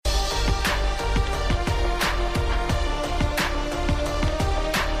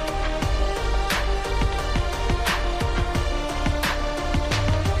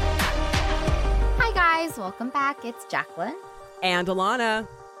Welcome back. It's Jacqueline. And Alana.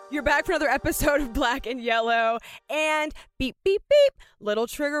 You're back for another episode of Black and Yellow. And beep, beep, beep. Little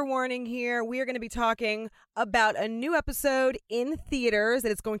trigger warning here. We are going to be talking about a new episode in theaters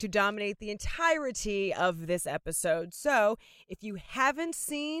that is going to dominate the entirety of this episode. So if you haven't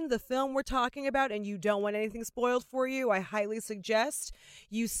seen the film we're talking about and you don't want anything spoiled for you, I highly suggest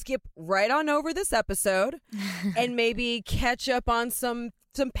you skip right on over this episode and maybe catch up on some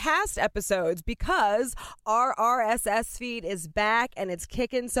past episodes, because our RSS feed is back and it's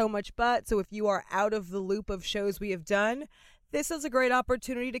kicking so much butt. So if you are out of the loop of shows we have done, this is a great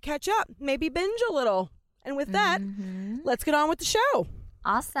opportunity to catch up, maybe binge a little. And with that, let's get on with the show.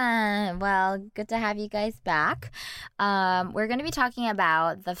 Awesome. Well, good to have you guys back. We're going to be talking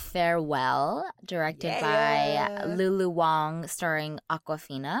about The Farewell, directed by Lulu Wang, starring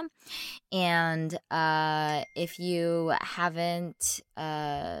Awkwafina. And if you haven't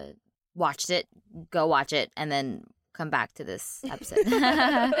watched it, go watch it and then come back to this episode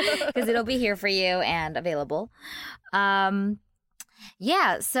because it'll be here for you and available. So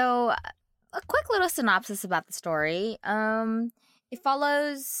a quick little synopsis about the story. It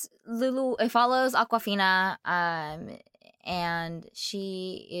follows Awkwafina, and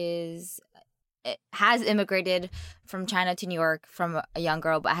she has immigrated from China to New York from a young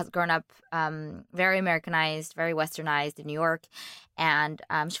girl, but has grown up very Americanized, very westernized in New York. And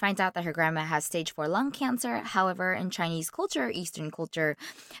she finds out that her grandma has stage 4 lung cancer. However, in Chinese culture, Eastern culture,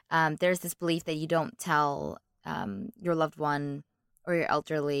 there's this belief that you don't tell your loved one or your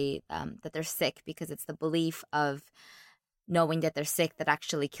elderly that they're sick, because it's the belief of knowing that they're sick that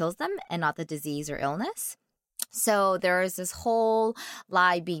actually kills them and not the disease or illness. So there is this whole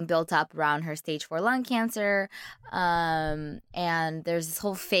lie being built up around her stage 4 lung cancer. And there's this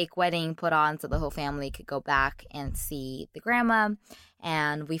whole fake wedding put on so the whole family could go back and see the grandma.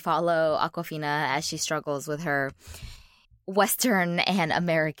 And we follow Awkwafina as she struggles with her Western and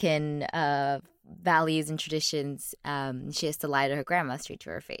American values and traditions. She has to lie to her grandma straight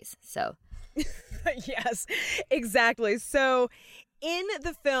to her face. So... Yes, exactly. So in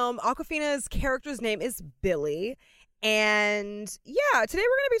the film, Awkwafina's character's name is Billy. And yeah, today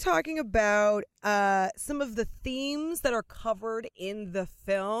we're going to be talking about some of the themes that are covered in the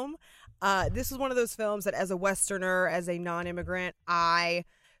film. This is one of those films that, as a Westerner, as a non-immigrant, I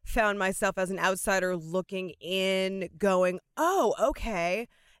found myself as an outsider looking in going, oh, okay,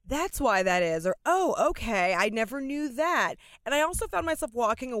 that's why that is. Or, oh, okay, I never knew that. And I also found myself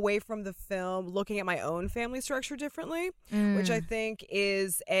walking away from the film looking at my own family structure differently, which I think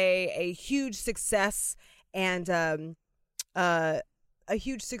is a huge success and a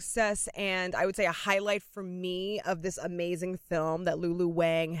huge success, and I would say a highlight for me of this amazing film that Lulu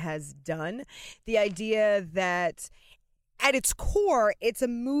Wang has done. The idea that at its core, it's a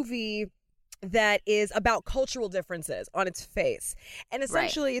movie that is about cultural differences on its face. And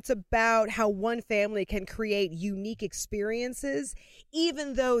essentially It's about how one family can create unique experiences,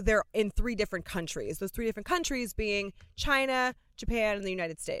 even though they're in 3 different countries. Those 3 different countries being China, Japan, and the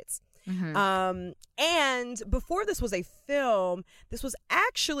United States. And before this was a film, this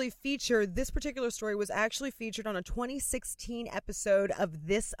particular story was actually featured on a 2016 episode of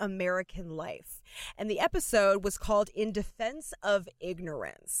This American Life. And the episode was called In Defense of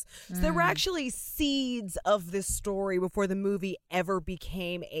Ignorance. So there were actually seeds of this story before the movie ever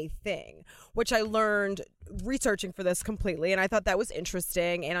became a thing, which I learned researching for this completely. And I thought that was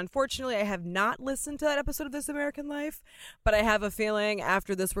interesting. And unfortunately, I have not listened to that episode of This American Life, but I have a feeling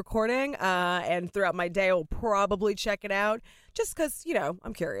after this recording and throughout my day, I'll probably check it out just because,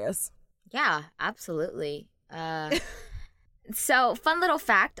 I'm curious. Yeah, absolutely. So, fun little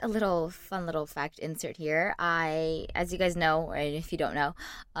fact insert here. As you guys know, and if you don't know,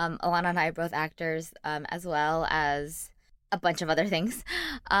 Alana and I are both actors, as well as a bunch of other things.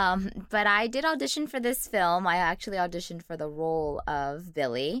 But I did audition for this film. I actually auditioned for the role of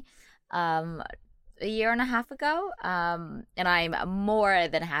Billy a year and a half ago. And I'm more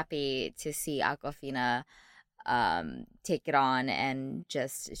than happy to see Awkwafina take it on, and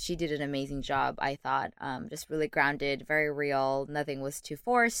she did an amazing job, I thought. Just really grounded, very real. Nothing was too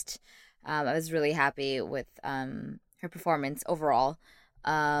forced. I was really happy with her performance overall.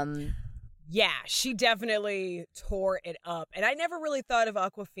 Yeah, she definitely tore it up. And I never really thought of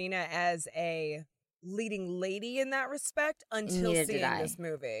Awkwafina as a leading lady in that respect until seeing this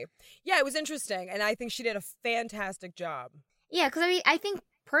movie. Yeah, it was interesting. And I think she did a fantastic job. Yeah, because I think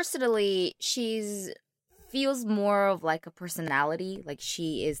personally, feels more of like a personality. Like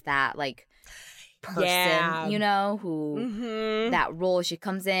she is that, like, person, you know, who Mm-hmm. that role. She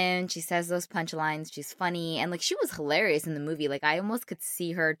comes in, she says those punchlines, she's funny, and like she was hilarious in the movie. Like I almost could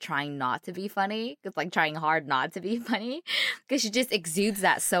see her trying not to be funny, like trying hard not to be funny, because she just exudes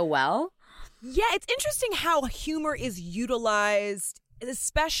that so well. Yeah, it's interesting how humor is utilized,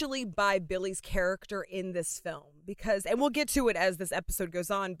 especially by Billy's character in this film, because, and we'll get to it as this episode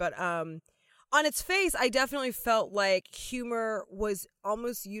goes on, but on its face, I definitely felt like humor was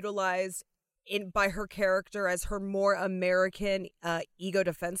almost utilized by her character as her more American ego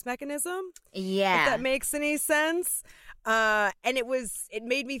defense mechanism. Yeah, if that makes any sense. And it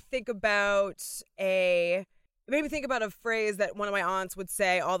made me think about a phrase that one of my aunts would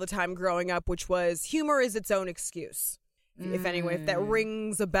say all the time growing up, which was, humor is its own excuse. If that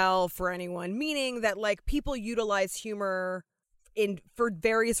rings a bell for anyone, meaning that like people utilize humor for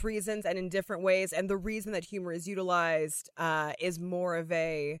various reasons and in different ways, and the reason that humor is utilized is more of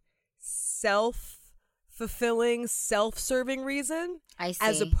a self-fulfilling, self-serving reason, I see.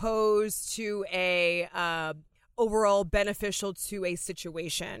 as opposed to a overall beneficial to a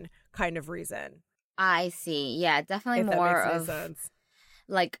situation kind of reason. I see. Yeah, definitely If that more makes any of sense.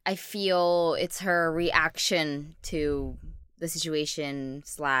 like I feel it's her reaction to the situation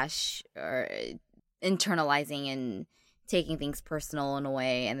 / or internalizing and taking things personal in a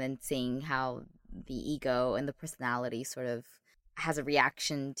way, and then seeing how the ego and the personality sort of has a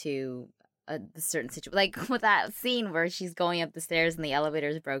reaction to the certain situation. Like with that scene where she's going up the stairs and the elevator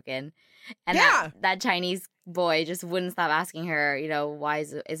is broken, and that Chinese boy just wouldn't stop asking her, you know, why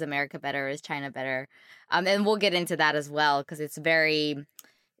is America better? Is China better? And we'll get into that as well, because it's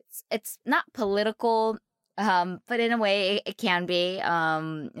it's not political, but in a way it can be,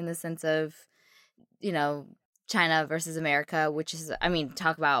 in the sense of, you know, China versus America, which is, I mean,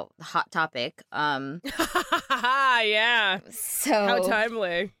 talk about the hot topic. Yeah. So how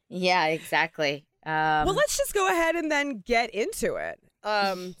timely. Yeah, exactly. Well, let's just go ahead and then get into it.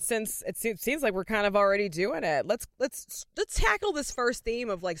 Since it seems like we're kind of already doing it, let's tackle this first theme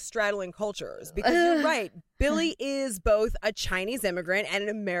of like straddling cultures, because you're right. Billy is both a Chinese immigrant and an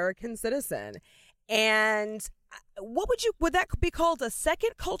American citizen, and would that be called a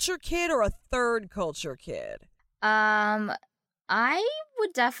second culture kid or a third culture kid? I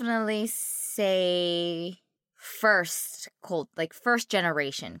would definitely say first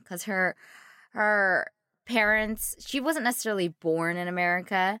generation, because her parents, she wasn't necessarily born in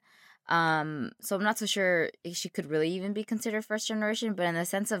America, so I'm not so sure if she could really even be considered first generation, but in the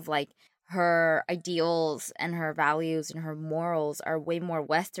sense of like her ideals and her values and her morals are way more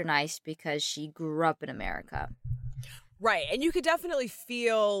westernized because she grew up in America. Right, and you could definitely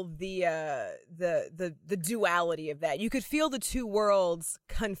feel the duality of that. You could feel the two worlds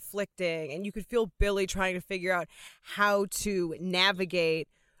conflicting, and you could feel Billy trying to figure out how to navigate,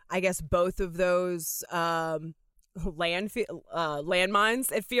 I guess, both of those landmines,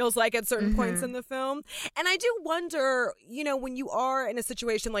 it feels like, at certain points in the film. And I do wonder, you know, when you are in a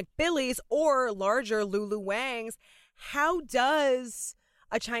situation like Billy's or larger Lulu Wang's, how does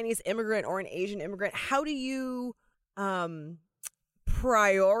a Chinese immigrant or an Asian immigrant, how do you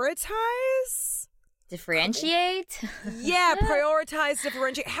prioritize? Differentiate? Yeah, prioritize,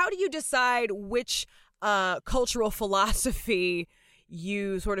 differentiate. How do you decide which cultural philosophy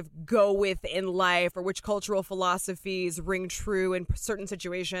you sort of go with in life, or which cultural philosophies ring true in certain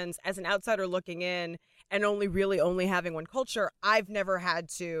situations? As an outsider looking in and only having one culture, I've never had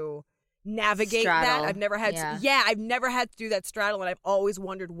to navigate straddle. that. I've never had Yeah. to, I've never had to do that straddle, and I've always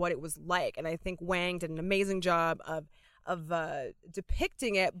wondered what it was like. And I think Wang did an amazing job of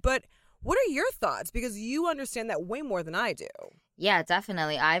depicting it. But what are your thoughts? Because you understand that way more than I do. Yeah,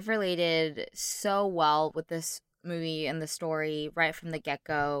 definitely. I've related so well with this movie and the story right from the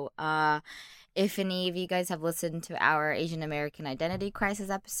get-go. If any of you guys have listened to our Asian American Identity Crisis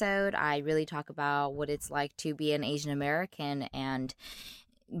episode, I really talk about what it's like to be an Asian American and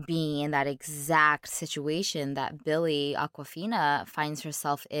being in that exact situation that Billy Aquafina finds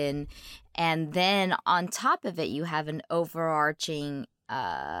herself in. And then on top of it, you have an overarching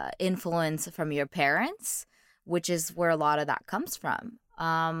influence from your parents, which is where a lot of that comes from.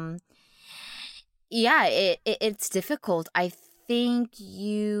 Yeah, it's difficult. I think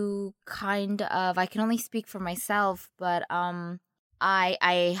you kind of, I can only speak for myself, but I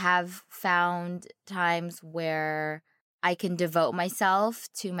have found times where I can devote myself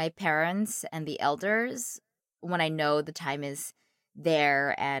to my parents and the elders when I know the time is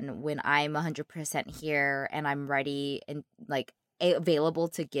there, and when I'm 100% here and I'm ready and like available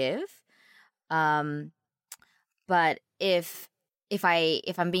to give. But if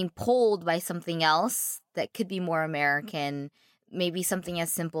I'm being pulled by something else that could be more American, maybe something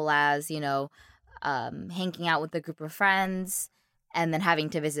as simple as, you know, hanging out with a group of friends and then having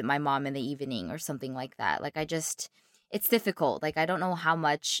to visit my mom in the evening or something like that. Like, it's difficult. Like, I don't know how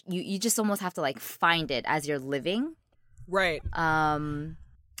much you just almost have to like find it as you're living. Right.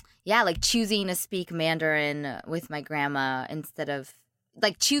 Yeah, like choosing to speak Mandarin with my grandma instead of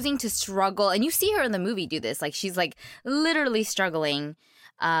like choosing to struggle. And you see her in the movie do this. Like, she's like literally struggling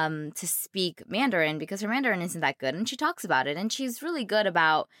to speak Mandarin because her Mandarin isn't that good. And she talks about it. And she's really good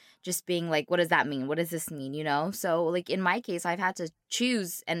about just being like, what does that mean? What does this mean? You know? So like in my case, I've had to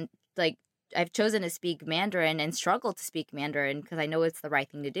choose and like I've chosen to speak Mandarin and struggle to speak Mandarin because I know it's the right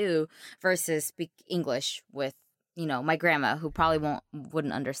thing to do versus speak English with, you know, my grandma who probably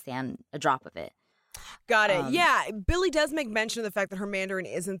wouldn't understand a drop of it. Got it. Yeah, Billy does make mention of the fact that her Mandarin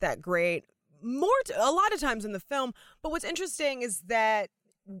isn't that great a lot of times in the film. But what's interesting is that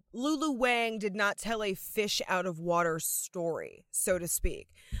Lulu Wang did not tell a fish out of water story, so to speak.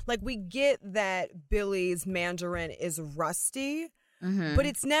 Like, we get that Billy's Mandarin is rusty, but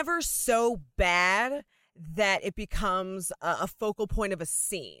it's never so bad that it becomes a focal point of a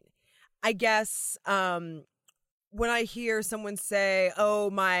scene. I guess when I hear someone say, "Oh,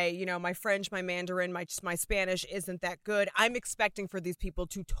 my French, my Mandarin, my Spanish isn't that good," I'm expecting for these people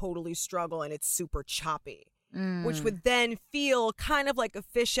to totally struggle and it's super choppy. Which would then feel kind of like a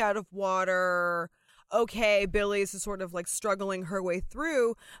fish out of water. Okay, Billy's is sort of like struggling her way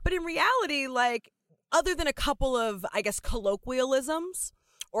through. But in reality, like, other than a couple of, I guess, colloquialisms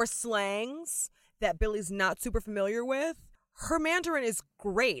or slangs that Billy's not super familiar with, her Mandarin is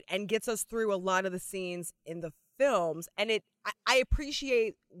great and gets us through a lot of the scenes in the films. And I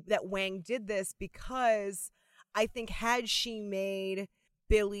appreciate that Wang did this because I think had she made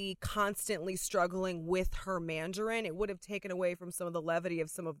Billy constantly struggling with her Mandarin, it would have taken away from some of the levity of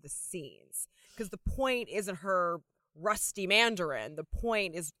some of the scenes. Because the point isn't her rusty Mandarin. The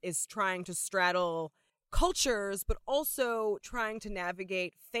point is trying to straddle cultures, but also trying to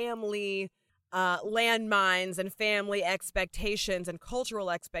navigate family landmines and family expectations and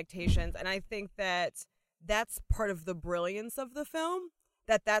cultural expectations. And I think that that's part of the brilliance of the film,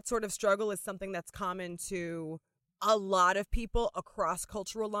 that sort of struggle is something that's common to a lot of people across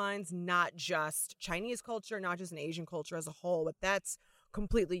cultural lines, not just Chinese culture, not just an Asian culture as a whole, but that's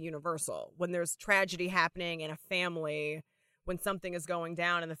completely universal. When there's tragedy happening in a family, when something is going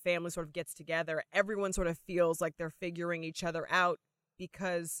down and the family sort of gets together, everyone sort of feels like they're figuring each other out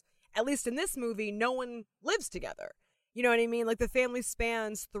because, at least in this movie, no one lives together. You know what I mean? Like, the family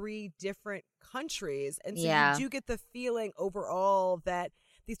spans 3 different countries. And so you do get the feeling overall that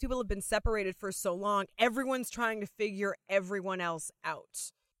these people have been separated for so long. Everyone's trying to figure everyone else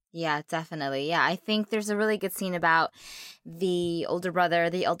out. Yeah, definitely. Yeah, I think there's a really good scene about the older brother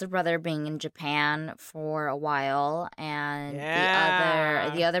being in Japan for a while, and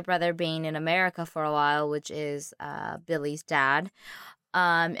the other brother being in America for a while, which is Billy's dad.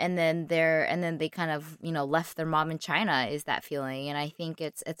 And then they kind of, you know, left their mom in China, is that feeling. And I think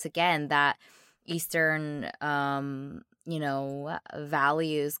it's again that Eastern you know,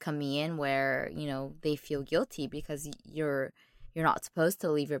 values coming in where, you know, they feel guilty because you're not supposed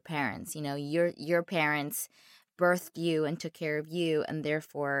to leave your parents. You know, your parents birthed you and took care of you, and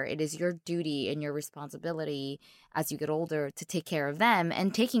therefore it is your duty and your responsibility as you get older to take care of them.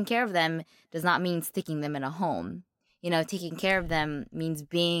 And taking care of them does not mean sticking them in a home. You know, taking care of them means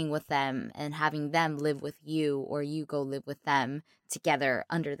being with them and having them live with you, or you go live with them together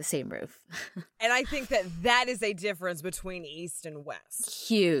under the same roof. And I think that is a difference between East and West.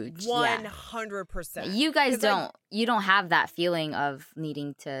 Huge. 100%. You guys you don't have that feeling of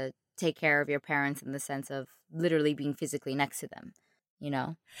needing to take care of your parents in the sense of literally being physically next to them, you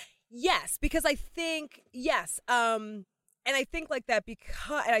know? Yes, because I think, and I think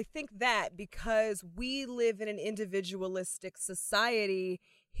because we live in an individualistic society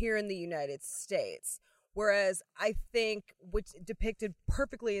here in the United States, whereas I think what's depicted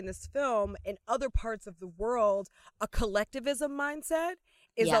perfectly in this film, in other parts of the world, a collectivism mindset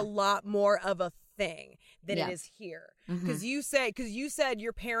is a lot more of a thing than it is here. Because you said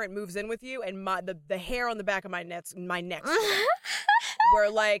your parent moves in with you, and the hair on the back of my neck where,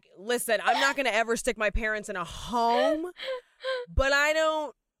 like, listen, I'm not going to ever stick my parents in a home, but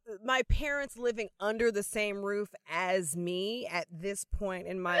my parents living under the same roof as me at this point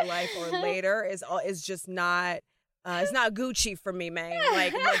in my life or later is just not, it's not Gucci for me, man.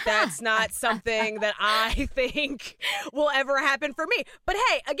 Like that's not something that I think will ever happen for me. But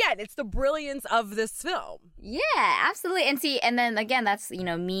hey, again, it's the brilliance of this film. Yeah, absolutely. And then again, that's, you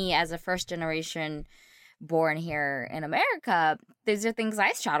know, me as a first generation born here in America. These are things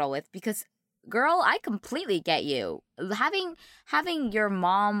I struggle with because girl, I completely get you. Having your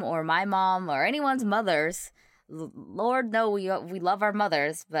mom or my mom or anyone's mothers, Lord, no, we love our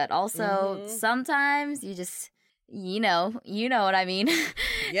mothers, but also sometimes you just, you know what I mean?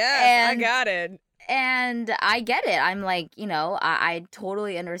 Yes, I got it. And I get it. I'm like, I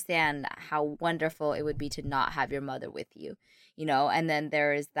totally understand how wonderful it would be to not have your mother with you, and then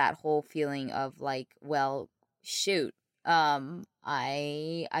there is that whole feeling of like, well, shoot,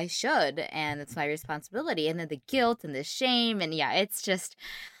 I should, and it's my responsibility, and then the guilt and the shame, and yeah, it's just,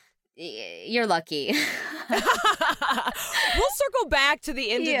 you're lucky. We'll circle back to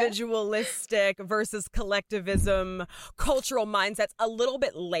the individualistic versus collectivism cultural mindsets a little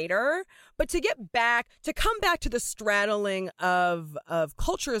bit later, but to come back to the straddling of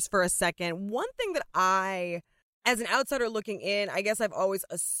cultures for a second, one thing that I, as an outsider looking in, I guess I've always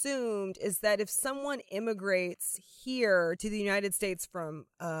assumed is that if someone immigrates here to the United States from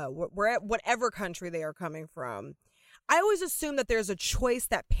whatever country they are coming from, I always assume that there's a choice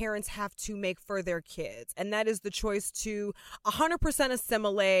that parents have to make for their kids, and that is the choice to 100%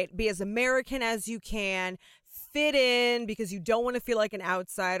 assimilate, be as American as you can, fit in because you don't want to feel like an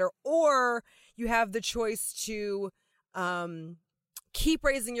outsider, or you have the choice to keep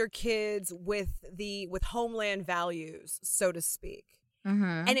raising your kids with homeland values, so to speak.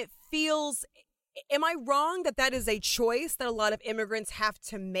 Mm-hmm. And it feels, am I wrong that is a choice that a lot of immigrants have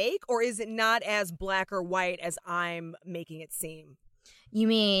to make, or is it not as black or white as I'm making it seem? You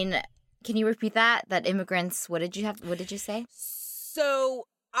mean, can you repeat that? That immigrants, what did you say? So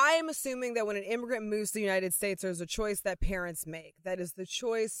I am assuming that when an immigrant moves to the United States, there's a choice that parents make. That is the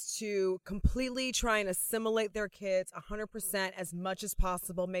choice to completely try and assimilate their kids 100% as much as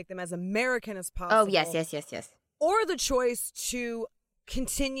possible, make them as American as possible. Oh, yes. Or the choice to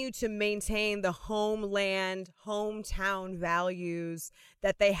continue to maintain the hometown values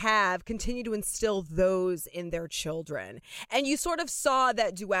that they have, continue to instill those in their children. And you sort of saw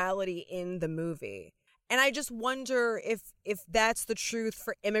that duality in the movie. And I just wonder if that's the truth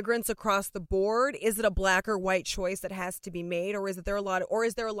for immigrants across the board. Is it a black or white choice that has to be made, or is there a lot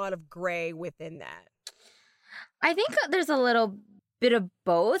of gray within that? I think there's a little bit of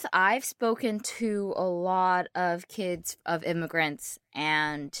both. I've spoken to a lot of kids of immigrants,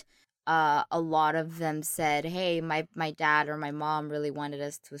 and a lot of them said, hey, my dad or my mom really wanted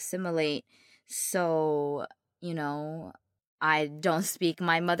us to assimilate, so, I don't speak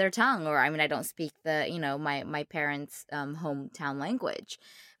my mother tongue, or I don't speak my parents' hometown language,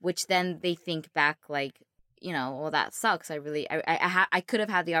 which then they think back like, well, that sucks. I could have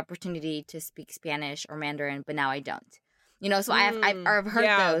had the opportunity to speak Spanish or Mandarin, but now I don't. So I've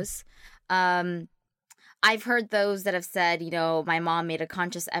heard those. I've heard those that have said, my mom made a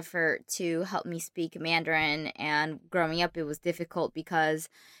conscious effort to help me speak Mandarin, and growing up it was difficult because,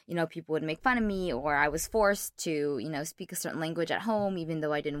 people would make fun of me, or I was forced to, speak a certain language at home even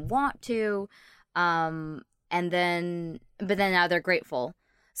though I didn't want to. But then now they're grateful.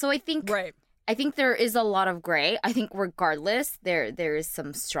 So I think there is a lot of gray. I think regardless, there is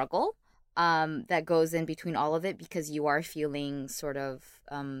some struggle that goes in between all of it, because you are feeling sort of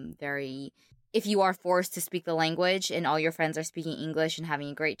very... If you are forced to speak the language and all your friends are speaking English and having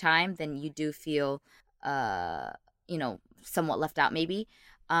a great time, then you do feel, somewhat left out maybe.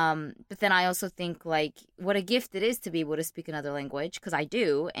 But then I also think, like, what a gift it is to be able to speak another language, because I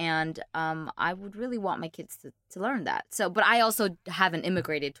do, and I would really want my kids to learn that. So, but I also haven't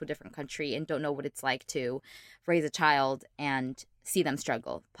immigrated to a different country and don't know what it's like to raise a child and see them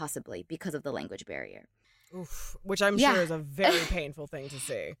struggle, possibly, because of the language barrier. Oof, which I'm sure is a very painful thing to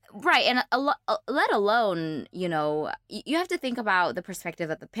see. Right, and let alone, you have to think about the perspective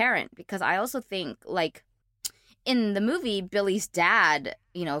of the parent, because I also think, like, in the movie, Billy's dad,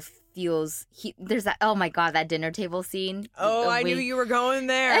 feels there's that, oh my god, that dinner table scene. Oh, I knew you were going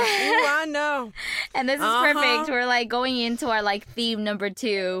there. Ooh, I know. And this is perfect. We're like going into our like theme number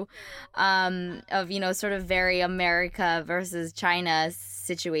 2 of, sort of very America versus China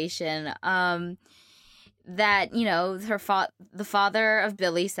situation. That, the father of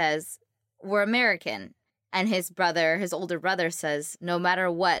Billy says, we're American. And his older brother says, no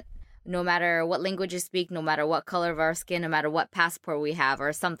matter what language you speak, no matter what color of our skin, no matter what passport we have,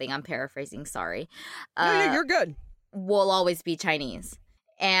 or something, I'm paraphrasing, sorry. No, you're good. We'll always be Chinese.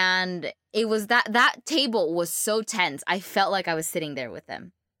 And it was that table was so tense. I felt like I was sitting there with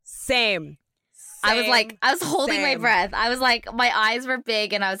them. Same. I was holding my breath. I was like, my eyes were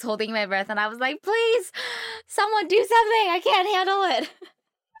big and I was holding my breath and I was like, please, someone do something. I can't handle it.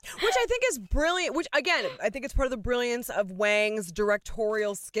 Which I think is brilliant, which, again, I think it's part of the brilliance of Wang's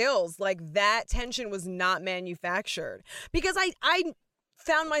directorial skills. Like, that tension was not manufactured. Because I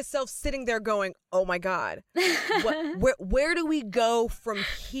found myself sitting there going, oh my God, where do we go from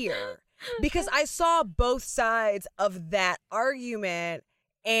here? Because I saw both sides of that argument.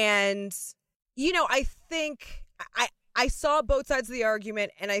 And, I think I saw both sides of the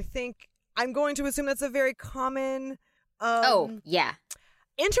argument. And I think I'm going to assume that's a very common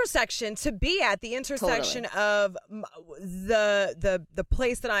intersection to be at, the intersection of the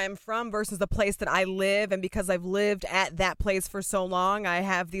place that I am from versus the place that I live. And because I've lived at that place for so long, I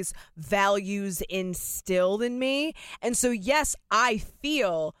have these values instilled in me. And so, yes, I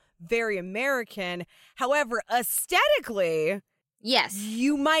feel very American. However, aesthetically, yes,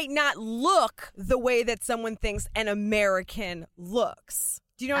 you might not look the way that someone thinks an American looks.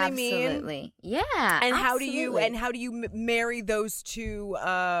 Do you know what I mean? Absolutely. Yeah. And absolutely. how do you marry those two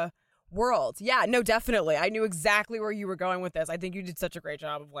worlds? Yeah, no, definitely. I knew exactly where you were going with this. I think you did such a great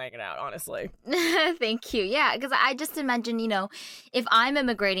job of laying it out, honestly. Thank you. Yeah, because I just imagine, if I'm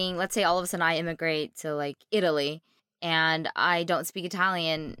immigrating, let's say all of a sudden I immigrate to like Italy and I don't speak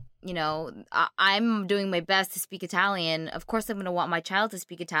Italian, I'm doing my best to speak Italian. Of course, I'm going to want my child to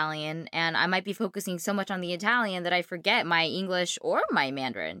speak Italian, and I might be focusing so much on the Italian that I forget my English or my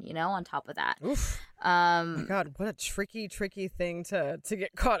Mandarin, on top of that. Oof. Oh my God, what a tricky thing to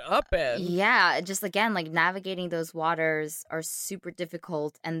get caught up in. Yeah, just again, like navigating those waters are super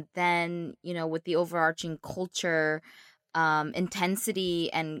difficult. And then, with the overarching culture, intensity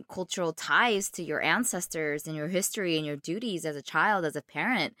and cultural ties to your ancestors and your history and your duties as a child, as a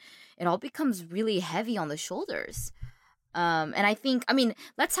parent, it all becomes really heavy on the shoulders. And I think,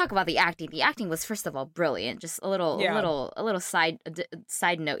 let's talk about the acting. The acting was, first of all, brilliant. Just a little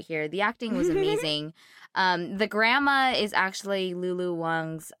side note here. The acting was amazing. The grandma is actually Lulu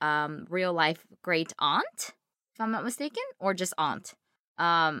Wang's real life great aunt, if I'm not mistaken, or just aunt.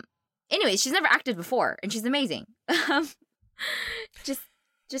 Anyway, she's never acted before, and she's amazing.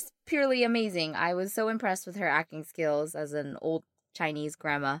 Just purely amazing. I was so impressed with her acting skills as an old Chinese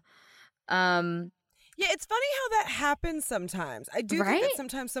grandma. Yeah, it's funny how that happens sometimes. I do think that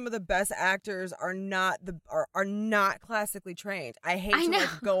sometimes some of the best actors are not classically trained. I hate to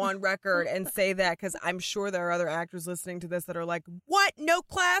go on record and say that because I'm sure there are other actors listening to this that are like, "What? No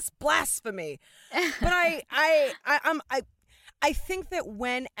class? Blasphemy!" But I think that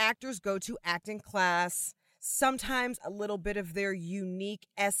when actors go to acting class, sometimes a little bit of their unique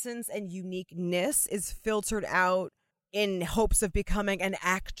essence and uniqueness is filtered out in hopes of becoming an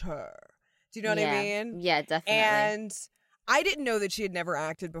actor. Do you know what I mean? Yeah, definitely. And I didn't know that she had never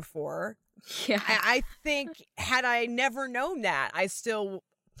acted before. Yeah. I think had I never known that,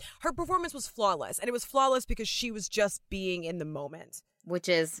 her performance was flawless. And it was flawless because she was just being in the moment. Which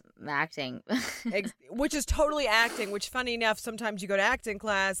is acting. Which is totally acting, which, funny enough, sometimes you go to acting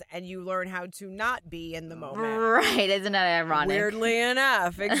class and you learn how to not be in the moment. Right. Isn't that ironic? Weirdly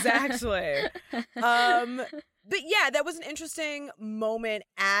enough. Exactly. But yeah, that was an interesting moment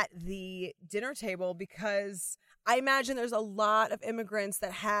at the dinner table because I imagine there's a lot of immigrants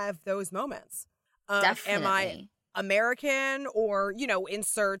that have those moments. Definitely. Am I American or,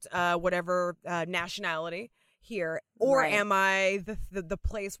 insert whatever nationality here, or am I the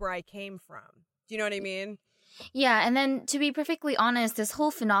place where I came from? Do you know what I mean? Yeah, and then to be perfectly honest, this whole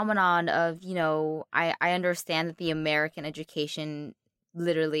phenomenon of, I understand that the American education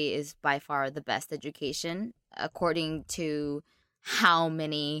literally is by far the best education, according to how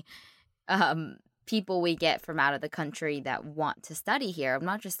many people we get from out of the country that want to study here. I'm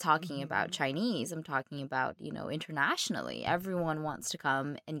not just talking about Chinese. I'm talking about, internationally. Everyone wants to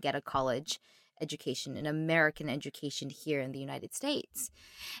come and get a college education, an American education here in the United States.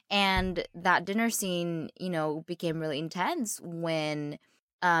 And that dinner scene, became really intense when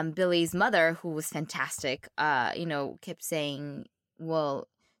Billy's mother, who was fantastic, kept saying, well,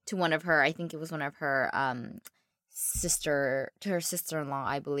 to one of her, I think it was one of her sister-in-law,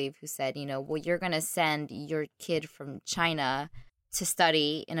 I believe, who said, well, you're going to send your kid from China to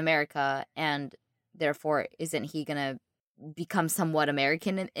study in America, and therefore isn't he going to become somewhat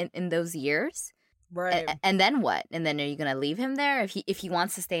American in those years? Right. And then what? And then are you going to leave him there? If he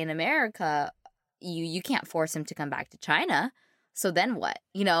wants to stay in America, you can't force him to come back to China. So then what?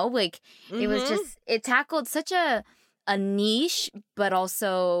 It was just, it tackled such a niche, but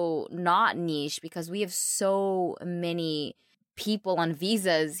also not niche, because we have so many people on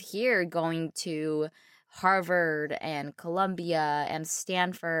visas here going to Harvard and Columbia and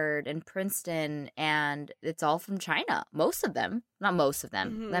Stanford and Princeton, and it's all from China. Most of them, not most of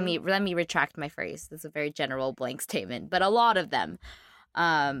them. Let me retract my phrase. That's a very general blank statement, but a lot of them,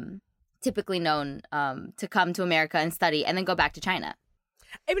 typically known to come to America and study and then go back to China.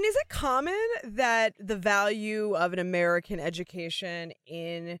 I mean, is it common that the value of an American education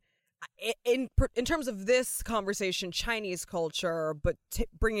in terms of this conversation, Chinese culture, but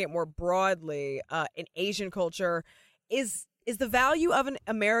bringing it more broadly, in Asian culture, is the value of an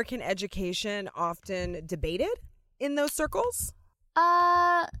American education often debated in those circles?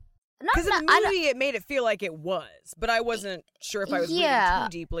 Because in the movie, it made it feel like it was, but I wasn't sure if I was reading too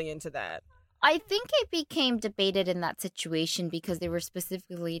deeply into that. I think it became debated in that situation because they were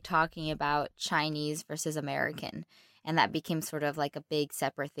specifically talking about Chinese versus American, and that became sort of like a big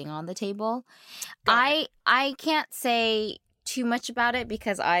separate thing on the table. I can't say too much about it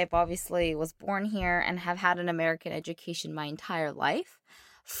because I obviously was born here and have had an American education my entire life.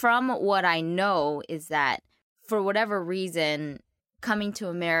 From what I know is that for whatever reason, coming to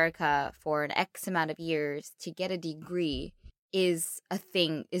America for an X amount of years to get a degree is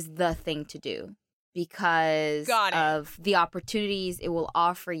the thing to do because of the opportunities it will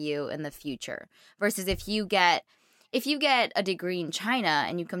offer you in the future. Versus if you get a degree in China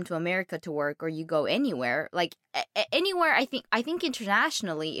and you come to America to work, or you go anywhere, like anywhere, I think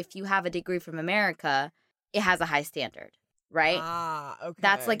internationally, if you have a degree from America, it has a high standard, right? Okay.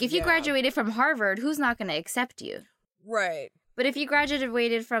 That's like if you graduated from Harvard, who's not going to accept you? Right. But if you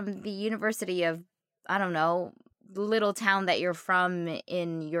graduated from the University of, I don't know, the little town that you're from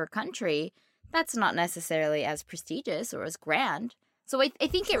in your country, that's not necessarily as prestigious or as grand. So I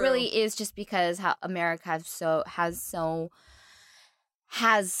think True. It really is just because how America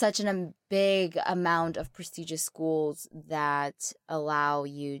has such a big amount of prestigious schools that allow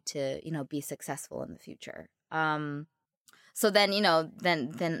you to, be successful in the future. So then,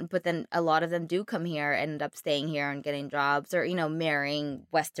 but then a lot of them do come here, end up staying here and getting jobs, or, marrying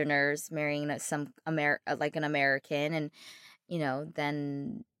Westerners, marrying an American, and,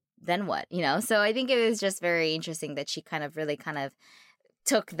 then what, So I think it was just very interesting that she really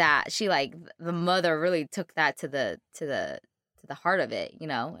took that. She the mother really took that to the heart of it,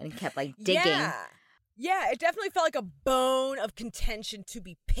 and kept digging. Yeah, it definitely felt like a bone of contention to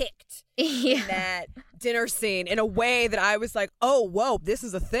be picked in that dinner scene in a way that I was like, oh, whoa, this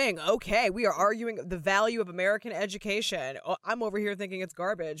is a thing. Okay, we are arguing the value of American education. Oh, I'm over here thinking it's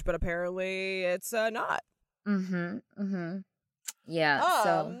garbage, but apparently it's not. Mm-hmm, mm-hmm. Yeah,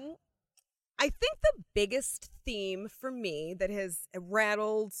 so... I think the biggest theme for me that has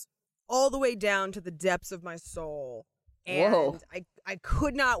rattled all the way down to the depths of my soul, and I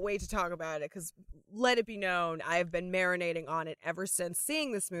could not wait to talk about it because, let it be known, I have been marinating on it ever since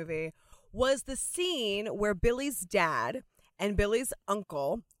seeing this movie, was the scene where Billy's dad and Billy's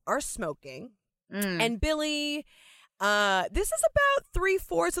uncle are smoking. And Billy, this is about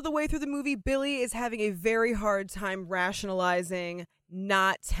 3/4 of the way through the movie. Billy is having a very hard time rationalizing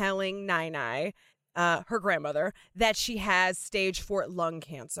not telling Nai, her grandmother, that she has stage 4 lung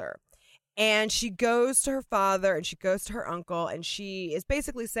cancer. And she goes to her father and she goes to her uncle, and she is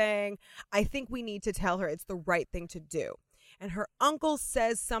basically saying, I think we need to tell her it's the right thing to do. And her uncle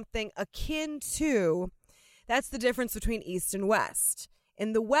says something akin to, that's the difference between East and West.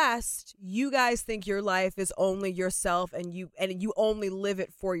 In the West, you guys think your life is only yourself and you only live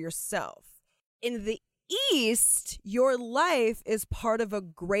it for yourself. In the East, your life is part of a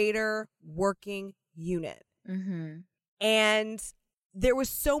greater working unit. Mm-hmm. And there was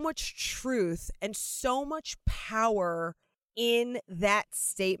so much truth and so much power in that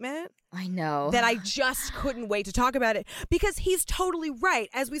statement. I know. That I just couldn't wait to talk about it, because he's totally right.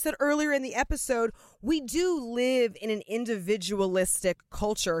 As we said earlier in the episode, we do live in an individualistic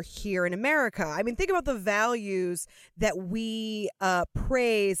culture here in America. I mean, think about the values that we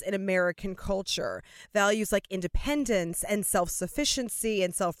praise in American culture. Values like independence and self-sufficiency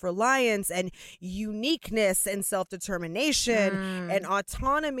and self-reliance and uniqueness and self-determination and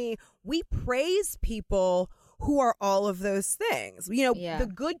autonomy. We praise people who are all of those things.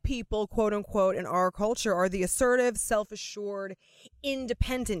 The good people, quote unquote, in our culture are the assertive, self-assured,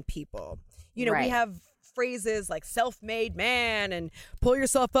 independent people. We have phrases like self-made man and pull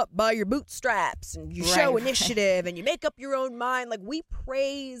yourself up by your bootstraps and you show initiative and you make up your own mind. Like, we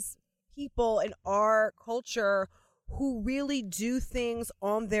praise people in our culture who really do things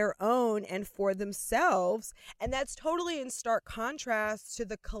on their own and for themselves. And that's totally in stark contrast to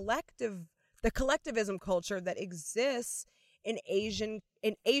the collectivism culture that exists in Asian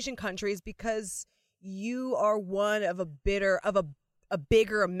countries, because you are one of a bigger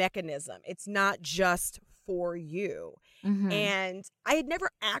mechanism. It's not just for you. Mm-hmm. And I had never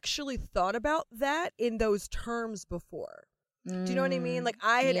actually thought about that in those terms before. Do you know what I mean? Like,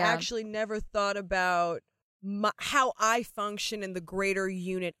 I had actually never thought about how I function in the greater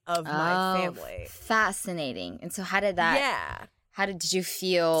unit of my family. Fascinating. And so how did that... Yeah. did you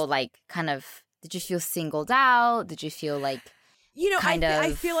feel like did you feel singled out? Did you feel like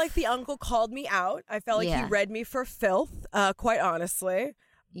I feel like the uncle called me out. I felt like he Yeah. read me for filth, quite honestly.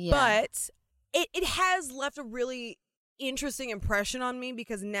 Yeah. But it has left a really interesting impression on me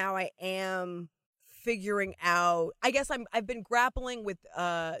because now I am figuring out. I guess I've been grappling with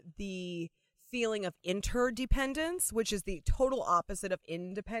the feeling of interdependence, which is the total opposite of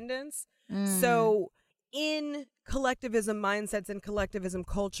independence. So in collectivism mindsets and collectivism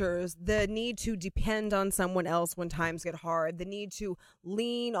cultures, the need to depend on someone else when times get hard, the need to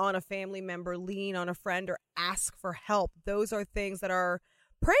lean on a family member, lean on a friend, or ask for help, those are things that are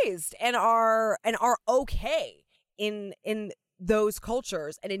praised and are okay in those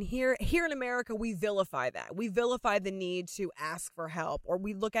cultures. And in here in America, we vilify that. We vilify the need to ask for help, or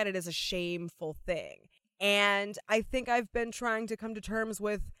we look at it as a shameful thing. And I think I've been trying to come to terms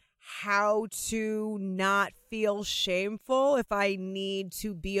with how to not feel shameful if I need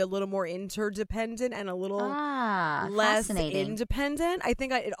to be a little more interdependent and a little less independent. I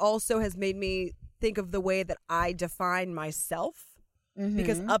think it also has made me think of the way that I define myself.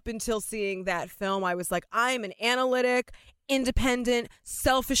 Because up until seeing that film, I was like, I'm an analytic, independent,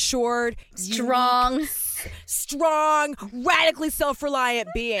 self-assured, strong, radically self-reliant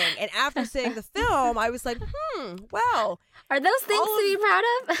being. And after seeing the film, I was like, well, are those things to be proud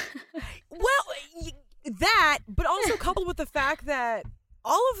of? Well, that, but also coupled with the fact that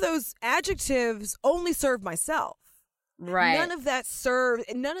all of those adjectives only serve myself. Right. None of that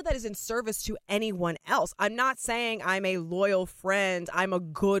is in service to anyone else. I'm not saying I'm a loyal friend, I'm a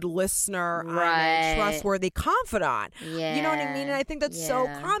good listener, I'm a trustworthy confidant. Yeah. You know what I mean? And I think that's so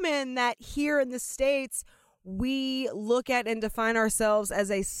common that here in the States, we look at and define ourselves as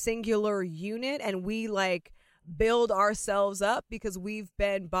a singular unit, and we build ourselves up because we've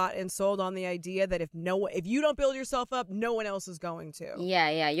been bought and sold on the idea that if you don't build yourself up, no one else is going to.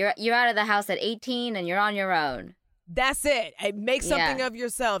 Yeah. You're out of the house at 18 and you're on your own. That's it. Make something of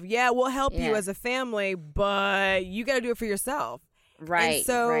yourself. Yeah, we'll help you as a family, but you got to do it for yourself. Right. And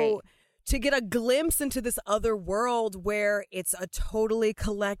so to get a glimpse into this other world where it's a totally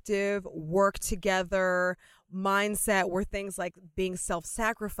collective, work together mindset, where things like being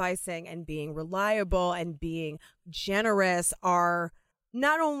self-sacrificing and being reliable and being generous are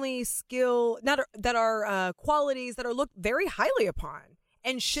not only that are qualities that are looked very highly upon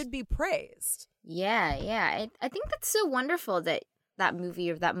and should be praised. Yeah. I think that's so wonderful that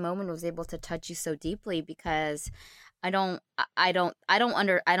movie or that moment was able to touch you so deeply, because I don't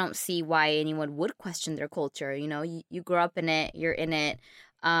see why anyone would question their culture. You grow up in it, you're in it.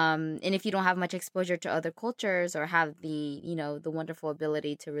 And if you don't have much exposure to other cultures or have the wonderful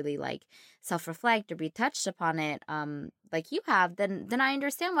ability to really self-reflect or be touched upon it, like you have, then I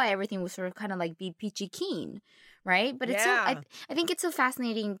understand why everything was sort of kind of be peachy keen. Right. But it's I think it's so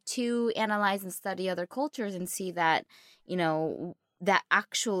fascinating to analyze and study other cultures and see that, that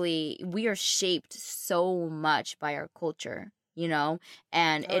actually we are shaped so much by our culture, and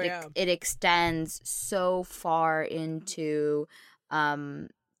it extends so far into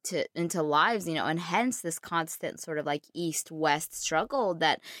into lives, and hence this constant sort of East-West struggle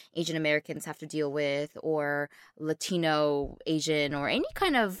that Asian Americans have to deal with, or Latino, Asian, or any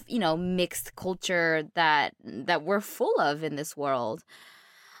kind of, mixed culture that we're full of in this world.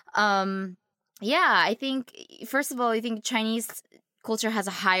 I think, first of all, I think Chinese culture has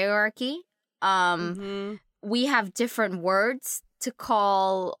a hierarchy. We have different words to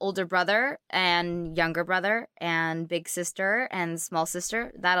call older brother and younger brother and big sister and small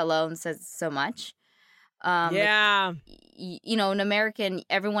sister. That alone says so much. In American,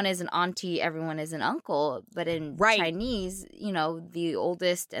 everyone is an auntie, everyone is an uncle. But in Chinese, the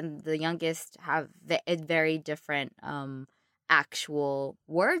oldest and the youngest have very different actual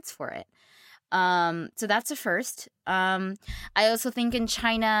words for it. So that's a first. I also think in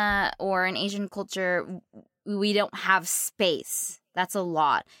China or in Asian culture, we don't have space. That's a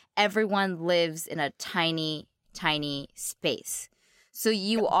lot. Everyone lives in a tiny, tiny space. So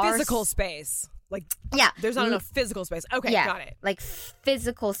you are physical space. There's not enough physical space. Okay, got it.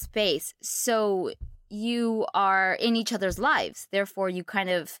 Physical space. So you are in each other's lives. Therefore, you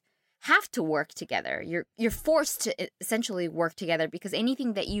kind of have to work together. You're forced to essentially work together, because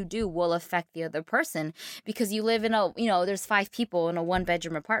anything that you do will affect the other person, because you live in there's 5 people in a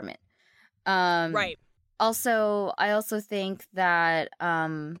 1-bedroom apartment. Right. Also, I also think that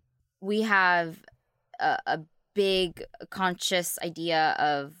we have a big conscious idea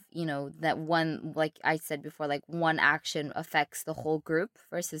of, that one, like I said before, one action affects the whole group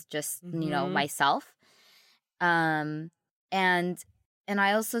versus just, myself. And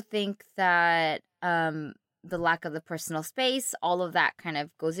I also think that the lack of the personal space, all of that kind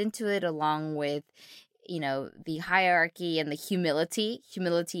of goes into it, along with, the hierarchy and the humility.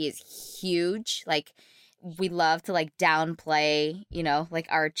 Humility is huge. Like, we love to like downplay, like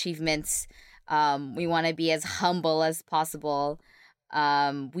our achievements. We want to be as humble as possible.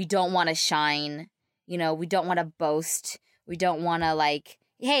 We don't want to shine. We don't want to boast. We don't want to like,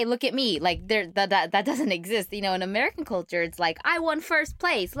 hey, look at me. Like, that doesn't exist. In American culture, it's like, I won first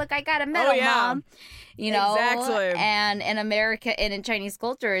place. Look, I got a medal, Mom. Exactly. And in America and in Chinese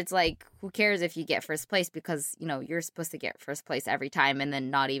culture, it's like, who cares if you get first place, because, you're supposed to get first place every time and then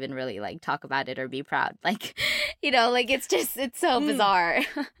not even really like talk about it or be proud. Like, like it's so bizarre.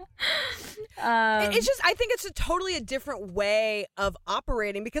 It's just, I think it's totally a different way of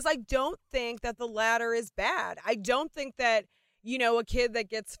operating, because I don't think that the latter is bad. I don't think that, a kid that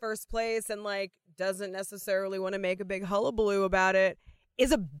gets first place and like doesn't necessarily want to make a big hullabaloo about it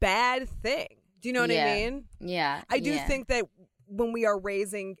is a bad thing. Do you know what I mean? Yeah. I do think that when we are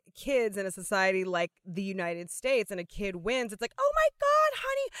raising kids in a society like the United States and a kid wins, it's like, oh my God,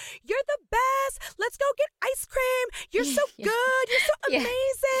 honey, you're the best. Let's go get ice cream. You're so good. You're so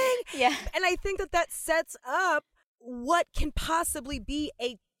amazing. Yeah. And I think that sets up what can possibly be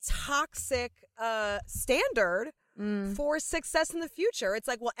a toxic standard for success in the future. It's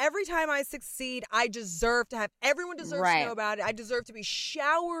like, well, every time I succeed, I deserve to have, everyone deserves to know about it. I deserve to be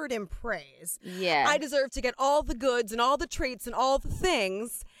showered in praise. Yeah. I deserve to get all the goods and all the treats and all the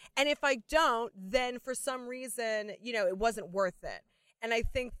things. And if I don't, then for some reason, it wasn't worth it. And I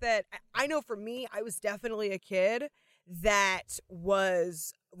think that, I know for me, I was definitely a kid that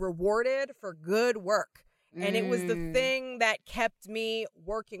was rewarded for good work. And it was the thing that kept me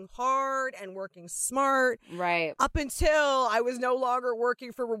working hard and working smart. Right. Up until I was no longer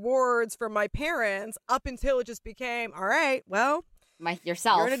working for rewards from my parents, up until it just became, all right, well,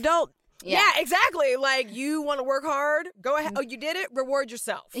 yourself. You're an adult. Yeah, exactly. Like, you want to work hard? Go ahead. Oh, you did it? Reward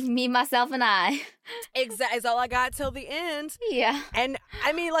yourself. Me, myself, and I. Exactly. Is all I got till the end. Yeah. And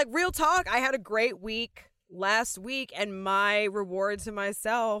I mean, like, real talk, I had a great week last week, and my reward to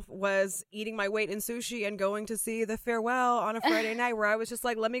myself was eating my weight in sushi and going to see The Farewell on a Friday night, where I was just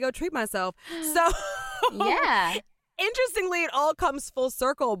like, let me go treat myself. So yeah, interestingly, it all comes full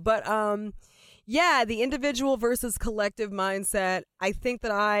circle. But the individual versus collective mindset, I think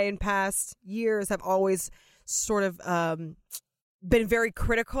that I in past years have always sort of been very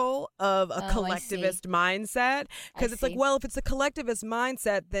critical of a collectivist mindset, because it's like, well, if it's a collectivist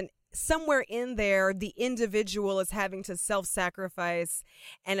mindset, then somewhere in there, the individual is having to self-sacrifice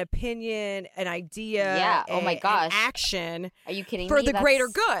an opinion, an idea, oh my gosh, an action. Are you kidding for me? the greater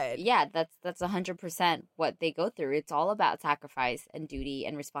good. Yeah, that's 100% what they go through. It's all about sacrifice and duty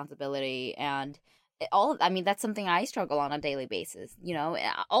and responsibility, and that's something I struggle on a daily basis.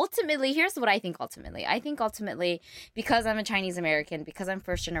 Ultimately, here's what I think. Ultimately, because I'm a Chinese American, because I'm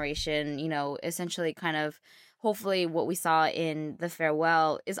first generation, essentially kind of, hopefully what we saw in The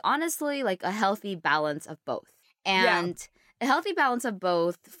Farewell is honestly like a healthy balance of both. And a healthy balance of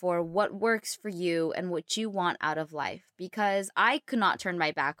both for what works for you and what you want out of life. Because I could not turn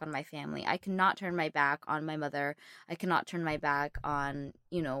my back on my family. I could not turn my back on my mother. I cannot turn my back on,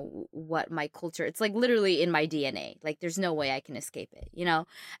 what my culture, it's like literally in my DNA. Like, there's no way I can escape it,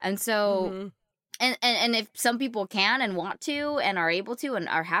 And so... And if some people can and want to and are able to and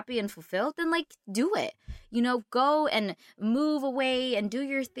are happy and fulfilled, then like do it. Go and move away and do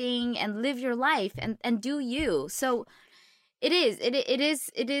your thing and live your life and do you. So it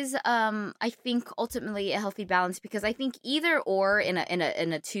is I think ultimately a healthy balance, because I think either or in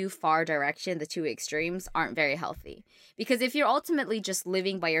a too far direction, the two extremes aren't very healthy. Because if you're ultimately just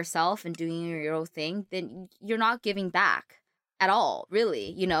living by yourself and doing your own thing, then you're not giving back at all,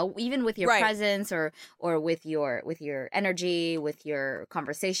 really, even with your presence or with your energy, with your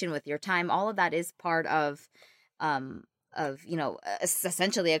conversation, with your time, all of that is part of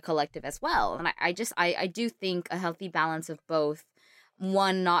essentially a collective as well. And I do think a healthy balance of both,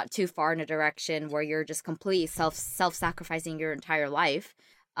 one, not too far in a direction where you're just completely self-sacrificing your entire life,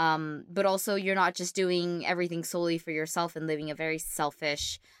 but also you're not just doing everything solely for yourself and living a very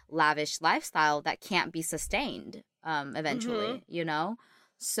selfish, lavish lifestyle that can't be sustained eventually,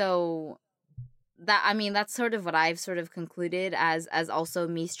 So that's sort of what I've sort of concluded as also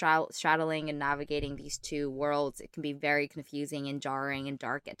me straddling and navigating these two worlds. It can be very confusing and jarring and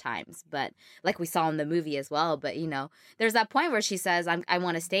dark at times, but like we saw in the movie as well. But there's that point where she says, I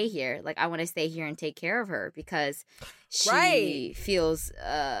want to stay here. Like, I want to stay here and take care of her, because she feels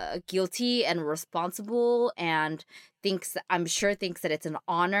guilty and responsible, and I'm sure thinks that it's an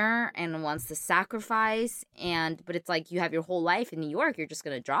honor and wants to sacrifice. But it's like, you have your whole life in New York, you're just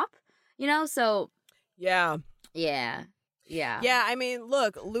gonna drop, so Yeah. Yeah. Yeah. Yeah, I mean,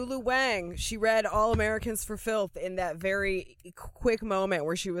 look, Lulu Wang, she read All Americans for Filth in that very quick moment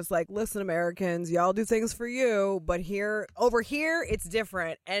where she was like, listen, Americans, y'all do things for you, but over here, it's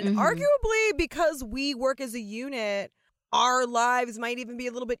different. And arguably, because we work as a unit, our lives might even be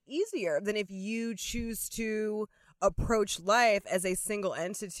a little bit easier than if you choose to approach life as a single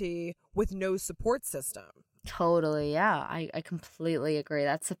entity with no support system. Totally, yeah. I completely agree.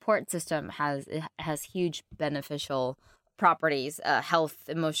 That support system has huge beneficial properties, health,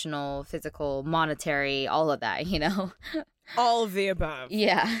 emotional, physical, monetary, all of that, All of the above.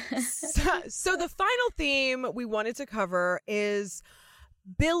 Yeah. So the final theme we wanted to cover is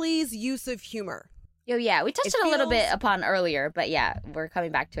Billy's use of humor. Oh, yeah. We touched it a little bit upon earlier, but yeah, we're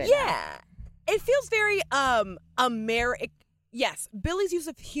coming back to it now. It feels very American. Yes, Billy's use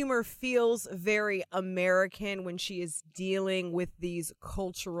of humor feels very American when she is dealing with these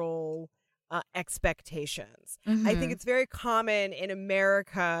cultural expectations. I think it's very common in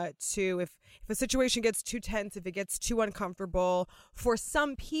America to, if a situation gets too tense, if it gets too uncomfortable, for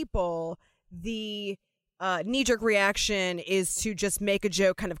some people, the knee-jerk reaction is to just make a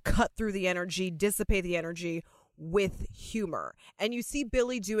joke, kind of cut through the energy, dissipate the energy with humor. And you see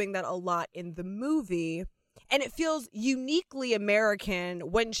Billy doing that a lot in the movie. And it feels uniquely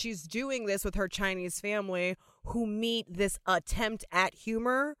American when she's doing this with her Chinese family, who meet this attempt at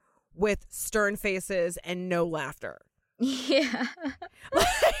humor with stern faces and no laughter. Yeah.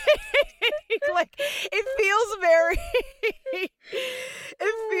 Like, it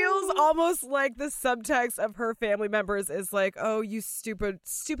feels almost like the subtext of her family members is like, oh, you stupid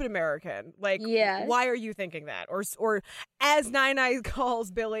American. Like, why are you thinking that? Or as Nai calls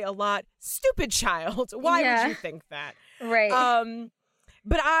Billy a lot, stupid child. Why would you think that? Right.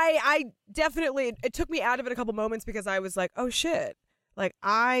 But I definitely, it took me out of it a couple moments because I was like, oh shit. Like,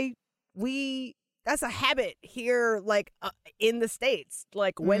 that's a habit here, like in the States.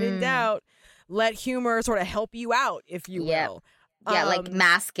 Like, when in doubt, let humor sort of help you out, if you will. Yeah, like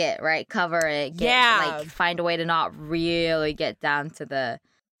mask it, right? Cover it. Like find a way to not really get down to the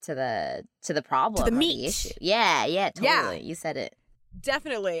problem, to the meat, the issue. Yeah, totally. Yeah. You said it.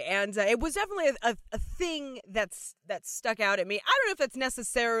 Definitely, and it was definitely a thing that stuck out at me. I don't know if that's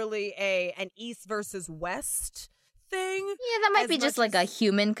necessarily an East versus West thing. Yeah, that might be just like a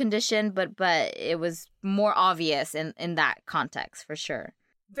human condition, but it was more obvious in that context for sure.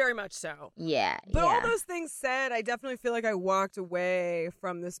 Very much so. Yeah. But all those things said, I definitely feel like I walked away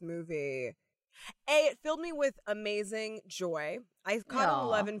from this movie. It filled me with amazing joy. I caught an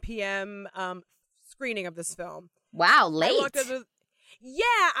 11 p.m. Screening of this film. Wow, late.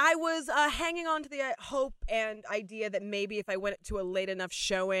 I was hanging on to the hope and idea that maybe if I went to a late enough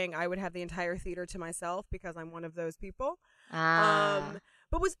showing, I would have the entire theater to myself because I'm one of those people. But I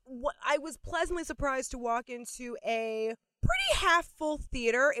was pleasantly surprised to walk into a pretty half-full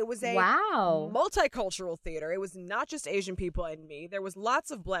theater. It was a multicultural theater. It was not just Asian people and me. There was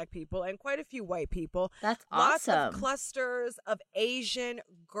lots of black people and quite a few white people. That's lots awesome. Lots of clusters of Asian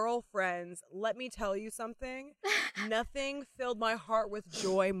girlfriends. Let me tell you something. Nothing filled my heart with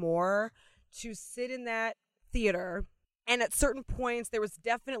joy more to sit in that theater. And at certain points, there was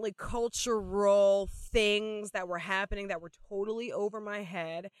definitely cultural things that were happening that were totally over my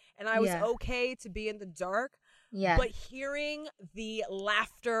head. And I was okay to be in the dark. Yeah. But hearing the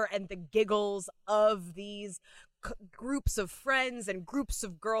laughter and the giggles of these groups of friends and groups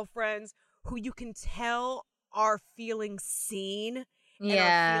of girlfriends who you can tell are feeling seen and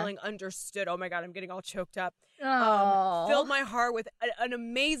are feeling understood. Oh my God, I'm getting all choked up. Filled my heart with an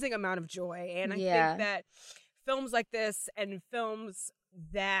amazing amount of joy. And I think that films like this and films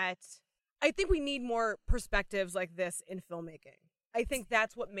that I think we need more perspectives like this in filmmaking. I think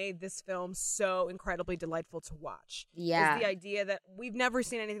that's what made this film so incredibly delightful to watch. Yeah. Is the idea that we've never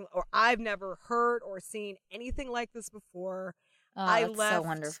seen anything, or I've never heard or seen anything like this before. I left so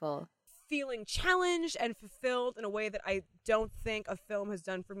wonderful, feeling challenged and fulfilled in a way that I don't think a film has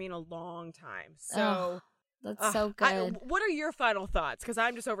done for me in a long time. So that's so good. What are your final thoughts? Because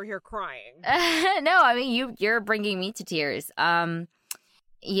I'm just over here crying. No, I mean you're bringing me to tears.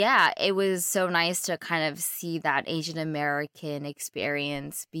 Yeah, it was so nice to kind of see that Asian American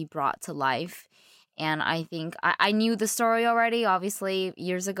experience be brought to life. And I think I knew the story already, obviously,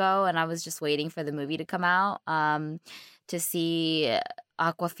 years ago, and I was just waiting for the movie to come out to see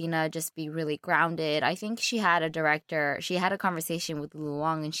Awkwafina just be really grounded. I think she had a conversation with Lu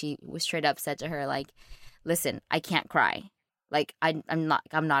Wang, and she was straight up said to her, like, listen, I can't cry. Like, I'm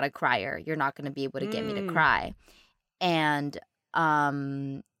not a crier. You're not going to be able to get me to cry. And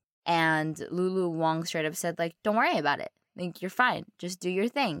Lulu Wang straight up said, like, don't worry about it. Like, you're fine. Just do your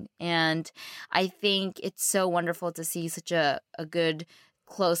thing. And I think it's so wonderful to see such a good,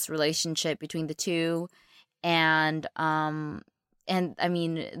 close relationship between the two. And I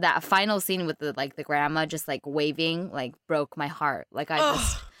mean, that final scene with the grandma just like waving, like, broke my heart. Like, I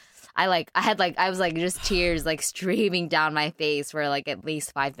was like just tears like streaming down my face for like at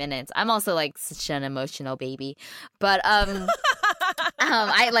least 5 minutes. I'm also like such an emotional baby, but I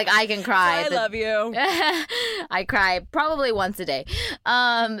can cry. I love you. I cry probably once a day.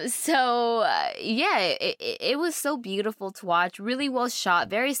 It was so beautiful to watch. Really well shot,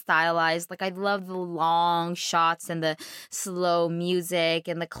 very stylized. Like, I love the long shots and the slow music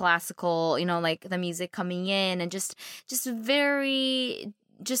and the classical, like the music coming in, and just very.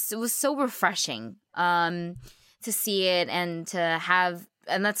 Just, it was so refreshing to see it and to have,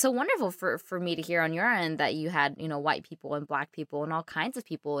 and that's so wonderful for me to hear on your end that you had, white people and black people and all kinds of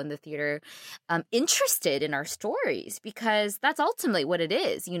people in the theater interested in our stories, because that's ultimately what it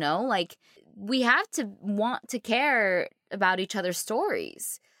is, like, we have to want to care about each other's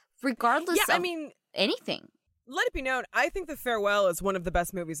stories regardless of anything. Let it be known, I think The Farewell is one of the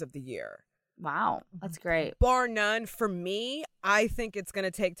best movies of the year. Wow, that's great. Bar none. For me, I think it's going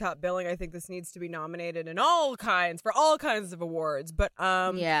to take top billing. I think this needs to be nominated for all kinds of awards. But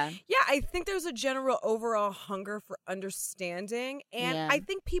I think there's a general overall hunger for understanding, and I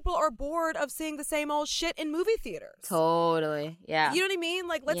think people are bored of seeing the same old shit in movie theaters. Totally, yeah. You know what I mean?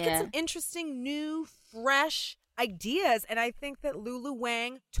 Like, let's get some interesting, new, fresh ideas, and I think that Lulu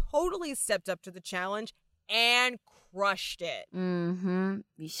Wang totally stepped up to the challenge and crushed it. Mm-hmm.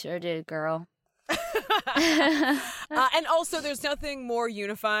 You sure did, girl. And also, there's nothing more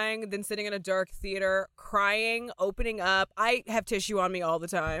unifying than sitting in a dark theater, crying, opening up. I have tissue on me all the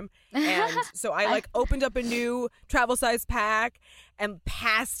time. And so I opened up a new travel size pack and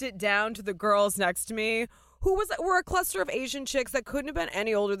passed it down to the girls next to me, who were a cluster of Asian chicks that couldn't have been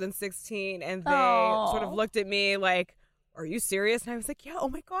any older than 16. And they sort of looked at me like, are you serious? And I was like, yeah, oh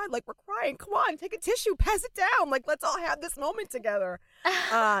my God, like, we're crying. Come on, take a tissue, pass it down. Like, let's all have this moment together.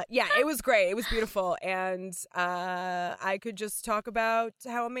 It was great. It was beautiful. And I could just talk about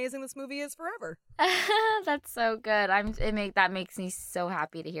how amazing this movie is forever. That's so good. That makes me so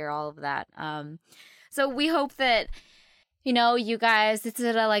happy to hear all of that. So we hope that, you guys, it's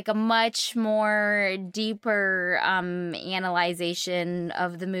a much more deeper analyzation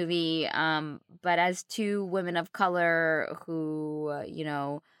of the movie. But as two women of color who,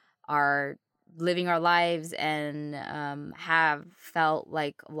 are living our lives and have felt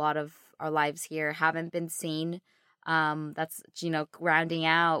like a lot of our lives here haven't been seen, that's, rounding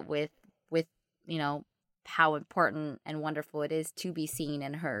out with how important and wonderful it is to be seen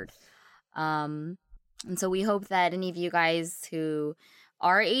and heard. And so we hope that any of you guys who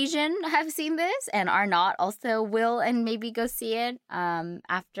are Asian have seen this and are not also will and maybe go see it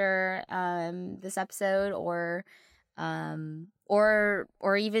after this episode, or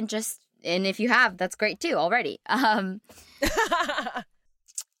even just, and if you have, that's great too already.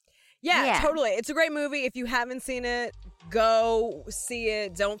 Yeah, totally. It's a great movie. If you haven't seen it, go see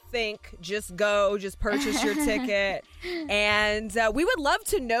it. Don't think, just go, just purchase your ticket. And we would love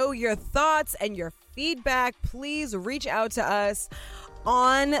to know your thoughts and your feedback. Please reach out to us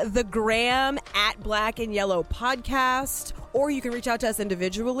on the gram at Black and Yellow Podcast, or you can reach out to us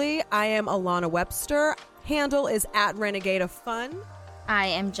individually. I am Alana Webster. Handle is at Renegade of Fun. I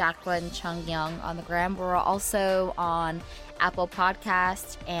am Jacqueline Chung Young on the gram. We're also on Apple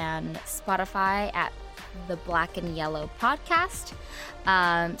Podcast and Spotify at the Black and Yellow Podcast.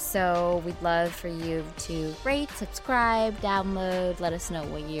 So we'd love for you to rate, subscribe, download, let us know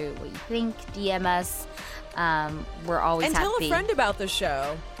what you think, DM us. We're always and happy. Tell a friend about the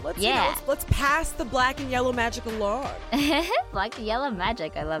show. Let's pass the Black and Yellow magic along. Black and Yellow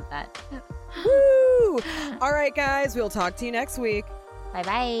magic. I love that. Woo! All right, guys. We'll talk to you next week.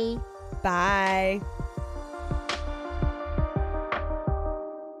 Bye-bye. Bye.